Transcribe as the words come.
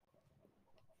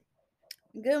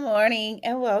Good morning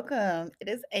and welcome. It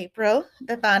is April,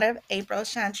 the founder of April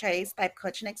Chantrae's Life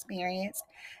Coaching Experience,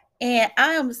 and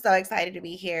I am so excited to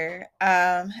be here.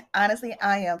 Honestly,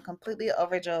 I am completely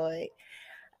overjoyed.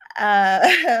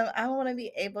 I want to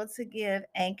be able to give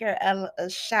Anchor a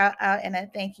shout out and a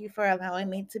thank you for allowing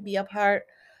me to be a part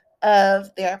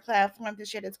of their platform to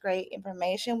share this great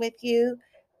information with you.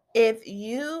 If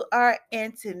you are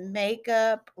into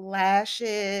makeup,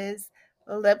 lashes,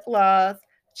 lip gloss,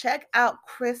 check out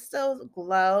Crystal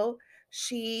Glow.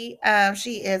 She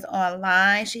is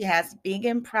online. She has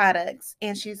vegan products,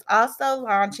 and she's also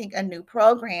launching a new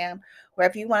program where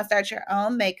if you want to start your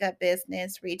own makeup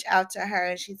business, reach out to her,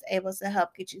 and she's able to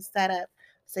help get you set up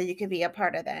so you can be a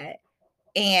part of that.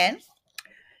 And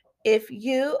if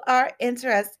you are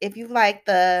interested, if you like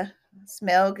the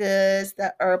smell goods,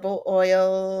 the herbal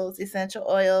oils, essential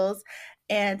oils,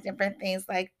 and different things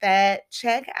like that,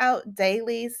 check out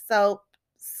Daily Soaps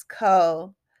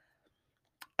Co.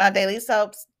 Daily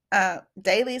Soaps,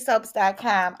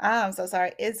 dailysoaps.com. I'm so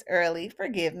sorry. It's early.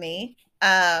 Forgive me.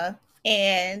 And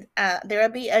there will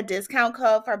be a discount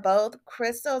code for both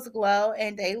Crystal's Glow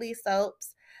and Daily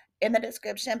Soaps in the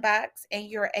description box, and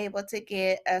you're able to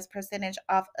get a percentage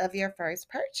off of your first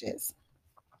purchase.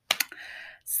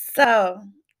 So,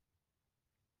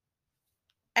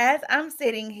 as I'm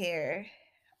sitting here,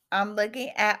 I'm looking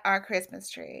at our Christmas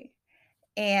tree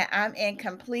and I'm in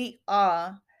complete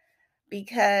awe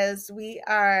because we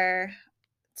are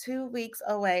 2 weeks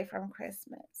away from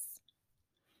Christmas.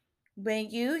 When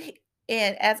you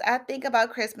and as I think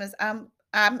about Christmas, I'm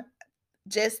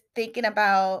just thinking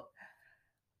about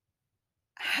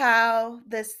how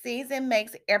the season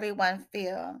makes everyone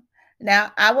feel.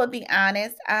 Now, I will be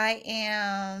honest, I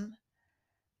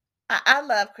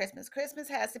love Christmas. Christmas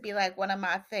has to be like one of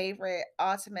my favorite,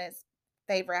 ultimate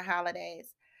favorite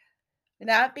holidays.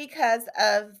 Not because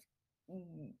of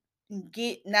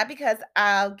not because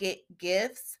I'll get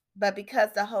gifts, but because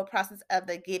the whole process of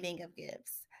the giving of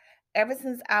gifts. Ever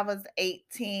since I was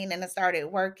 18 and I started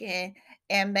working,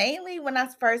 and mainly when I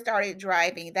first started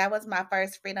driving, that was my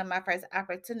first freedom, my first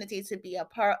opportunity to be a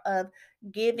part of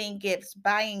giving gifts,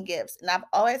 buying gifts. And I've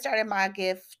always started my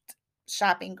gift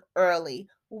shopping early,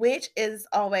 which is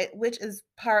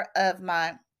part of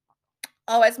my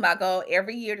always my goal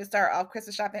every year to start off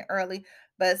Christmas shopping early,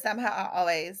 but somehow I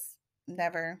always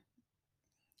never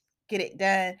get it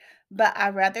done. But I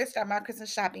rather start my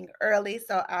Christmas shopping early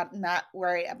so I'm not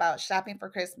worried about shopping for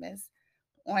Christmas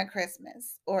on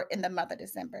Christmas or in the month of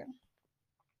December.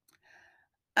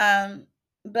 Um,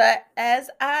 but as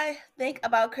I think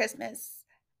about Christmas,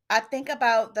 I think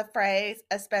about the phrase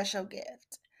a special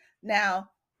gift.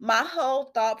 Now, my whole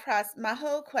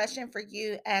question for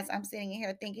you as I'm sitting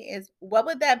here thinking is what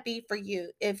would that be for you?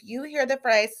 If you hear the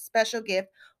phrase special gift,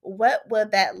 what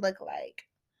would that look like?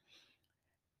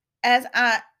 As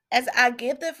I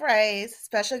give the phrase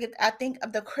special gift, I think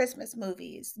of the Christmas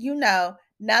movies.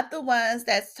 Not the ones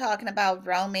that's talking about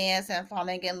romance and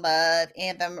falling in love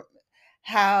and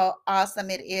how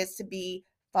awesome it is to be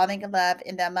falling in love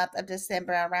in the month of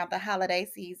December around the holiday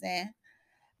season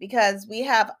because we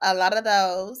have a lot of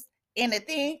those. And the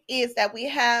thing is that we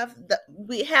have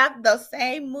those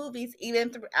same movies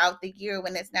even throughout the year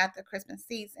when it's not the Christmas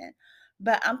season.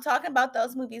 But I'm talking about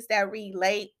those movies that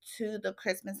relate to the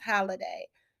Christmas holiday.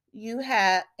 You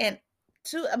have and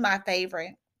two of my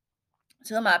favorite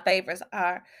two of my favorites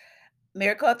are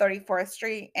Miracle on 34th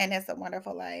Street and It's a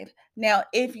Wonderful Life. Now,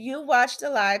 if you watch the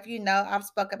live, I've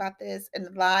spoke about this in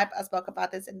the live. I spoke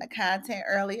about this in the content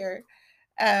earlier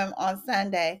on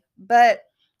Sunday. But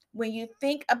when you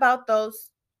think about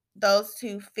those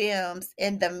two films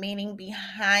and the meaning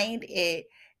behind it,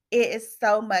 it is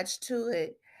so much to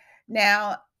it.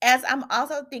 Now, as I'm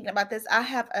also thinking about this, I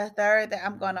have a third that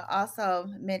I'm going to also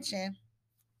mention,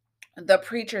 The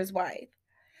Preacher's Wife.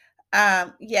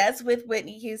 Yes, with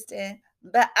Whitney Houston,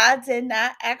 but I did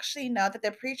not actually know that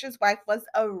The Preacher's Wife was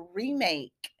a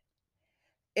remake.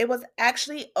 It was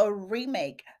actually a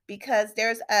remake because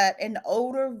there's an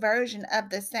older version of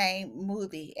the same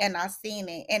movie, and I've seen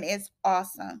it, and it's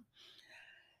awesome.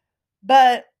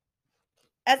 But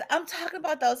as I'm talking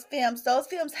about those films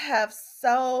have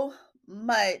so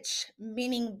much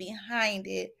meaning behind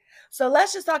it. So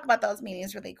let's just talk about those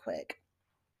meanings really quick.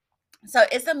 So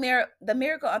it's the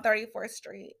Miracle on 34th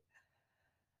Street.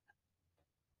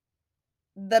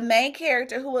 The main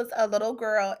character, who was a little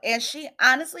girl, and she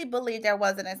honestly believed there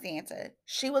wasn't a Santa.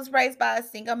 She was raised by a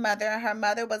single mother, and her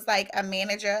mother was like a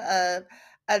manager of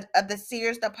the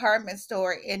Sears department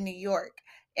store in New York.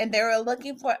 And they were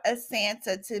looking for a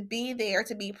Santa to be there,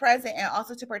 to be present, and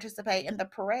also to participate in the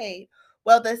parade.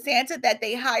 Well, the Santa that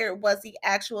they hired was the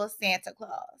actual Santa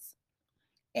Claus.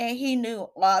 And he knew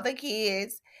all the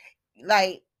kids,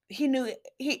 like he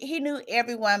knew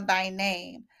everyone by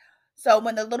name. So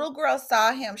when the little girl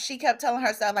saw him, she kept telling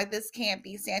herself like, this can't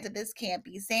be Santa, this can't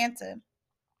be Santa.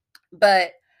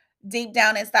 But deep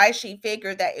down inside she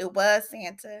figured that it was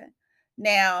Santa.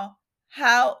 Now,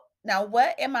 how now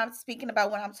what am I speaking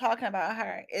about when I'm talking about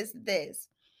her is this,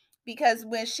 because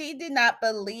when she did not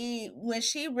believe, when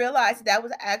she realized that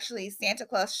was actually Santa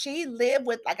Claus, she lived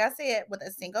with, like I said, with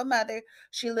a single mother.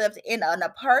 She lived in an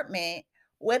apartment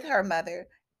with her mother,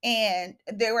 and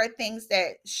there were things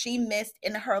that she missed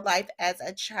in her life as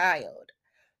a child.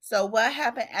 So what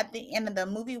happened at the end of the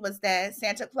movie was that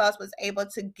Santa Claus was able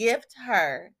to gift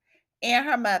her and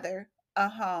her mother a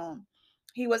home.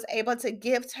 He was able to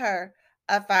gift her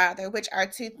a father, which are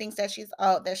two things that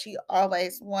she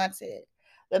always wanted.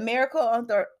 The Miracle on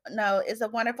the No, It's a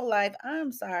Wonderful Life.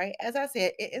 I'm sorry. As I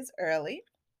said, it is early,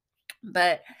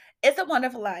 but It's a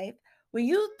Wonderful Life. When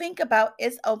you think about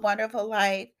It's a Wonderful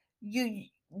Life, you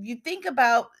think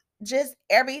about just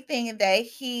everything that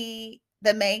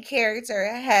the main character,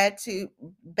 had to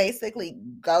basically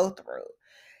go through.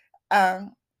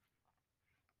 Um,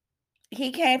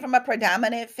 he came from a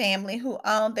predominant family who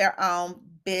owned their own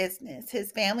business.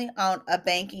 His family owned a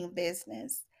banking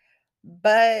business,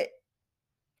 but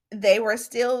they were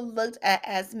still looked at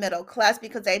as middle class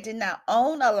because they did not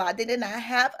own a lot. They did not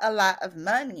have a lot of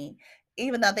money,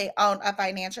 even though they owned a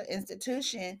financial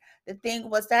institution. The thing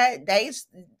was that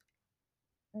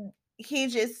he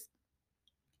just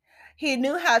he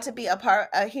knew how to be a part.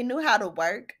 He knew how to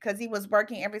work because he was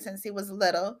working ever since he was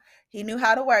little. He knew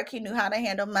how to work. He knew how to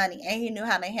handle money, and he knew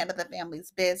how to handle the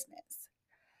family's business.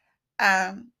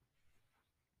 Um,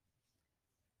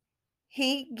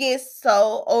 he gets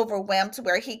so overwhelmed to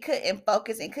where he couldn't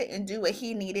focus and couldn't do what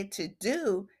he needed to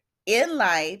do in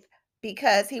life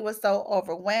because he was so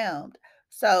overwhelmed.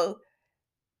 So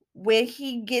when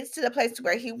he gets to the place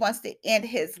where he wants to end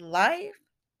his life,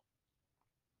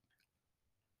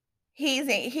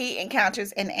 he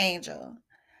encounters an angel,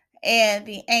 and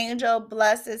the angel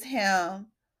blesses him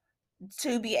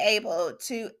to be able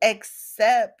to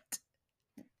accept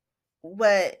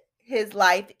what his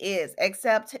life is,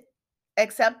 accept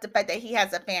the fact that he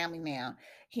has a family now.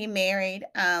 He married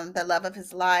the love of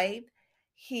his life.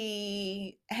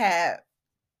 He had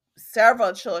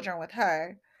several children with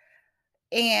her,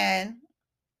 and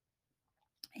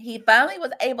he finally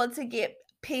was able to get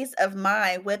peace of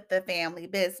mind with the family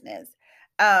business.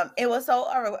 It was so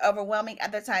overwhelming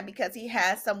at the time because he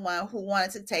had someone who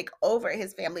wanted to take over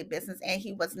his family business and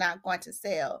he was not going to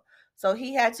sell. So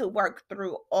he had to work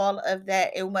through all of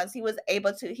that. And once he was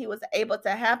able to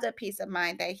have the peace of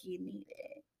mind that he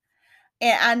needed.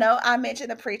 And I know I mentioned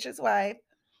The Preacher's Wife.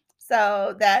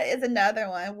 So that is another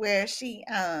one where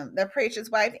the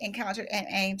preacher's wife encountered an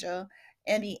angel,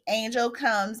 and the angel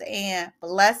comes and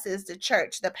blesses the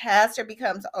church. The pastor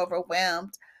becomes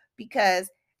overwhelmed because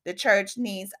the church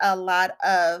needs a lot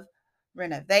of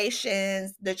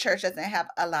renovations. The church doesn't have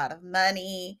a lot of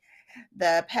money.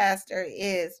 The pastor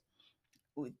is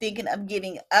thinking of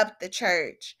giving up the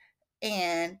church,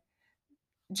 and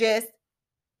just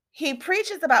he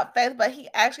preaches about faith, but he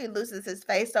actually loses his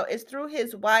faith. So it's through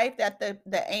his wife that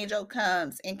the angel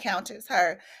comes, encounters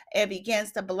her, and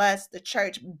begins to bless the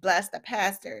church, bless the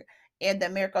pastor, and the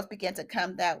miracles begin to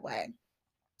come that way.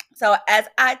 So as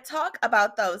I talk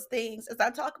about those things, as I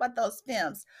talk about those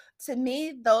films, to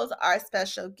me, those are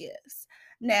special gifts.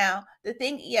 Now, the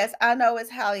thing, yes, I know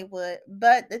it's Hollywood,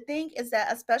 but the thing is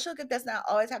that a special gift does not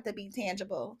always have to be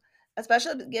tangible. A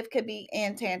special gift could be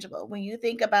intangible. When you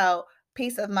think about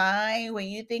peace of mind, when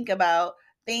you think about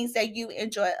things that you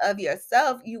enjoy of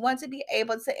yourself, you want to be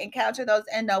able to encounter those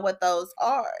and know what those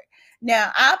are.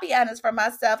 Now, I'll be honest for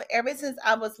myself, ever since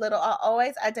I was little, I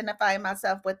always identify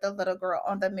myself with the little girl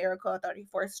on the Miracle on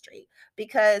 34th Street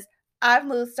because I've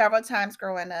moved several times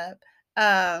growing up.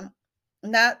 Um,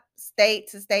 Not state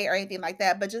to state or anything like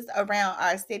that, but just around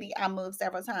our city, I moved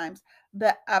several times.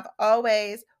 But I've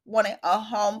always wanted a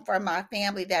home for my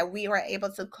family that we were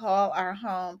able to call our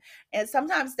home. And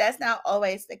sometimes that's not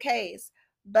always the case,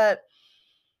 but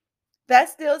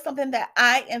that's still something that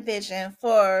I envision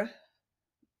for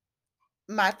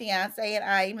my fiance and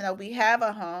I, even though we have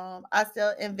a home, I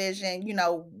still envision,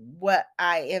 what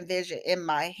I envision in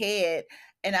my head.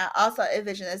 And I also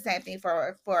envision the same thing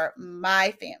for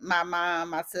my mom,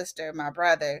 my sister, my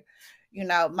brother,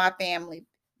 my family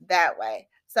that way.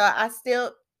 So I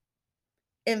still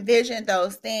envision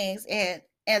those things and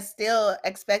still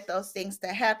expect those things to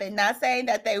happen. Not saying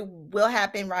that they will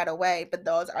happen right away, but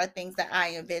those are things that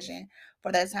I envision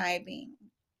for the time being.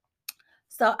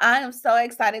 So I am so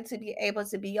excited to be able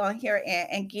to be on here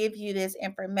and give you this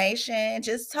information,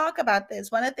 just talk about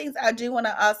this. One of the things I do want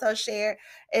to also share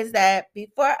is that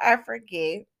before I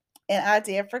forget, and I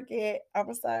did forget,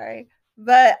 I'm sorry,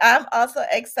 but I'm also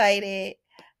excited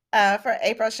for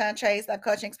April Chantre's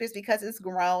coaching experience because it's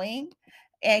growing.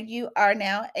 And you are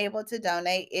now able to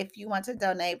donate. If you want to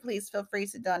donate, please feel free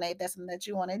to donate. That's something that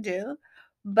you want to do.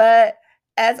 But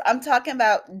as I'm talking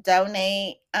about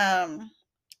donate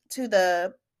to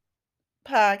the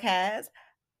podcast,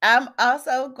 I'm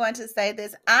also going to say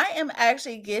this. I am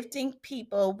actually gifting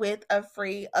people with a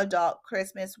free adult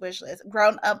Christmas wish list,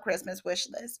 grown up Christmas wish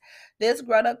list. This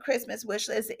grown up Christmas wish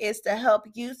list is to help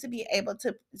you to be able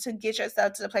to get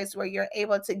yourself to the place where you're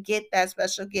able to get that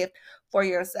special gift for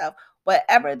yourself.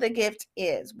 Whatever the gift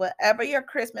is, whatever your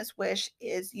Christmas wish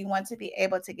is, you want to be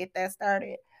able to get that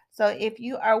started. So if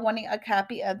you are wanting a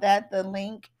copy of that, the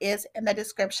link is in the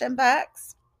description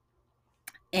box.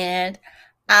 And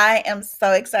I am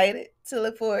so excited to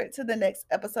look forward to the next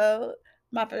episode.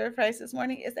 My favorite phrase this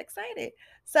morning is excited.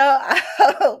 So I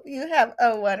hope you have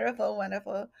a wonderful,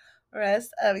 wonderful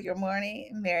rest of your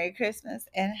morning. Merry Christmas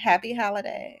and happy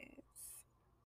holidays.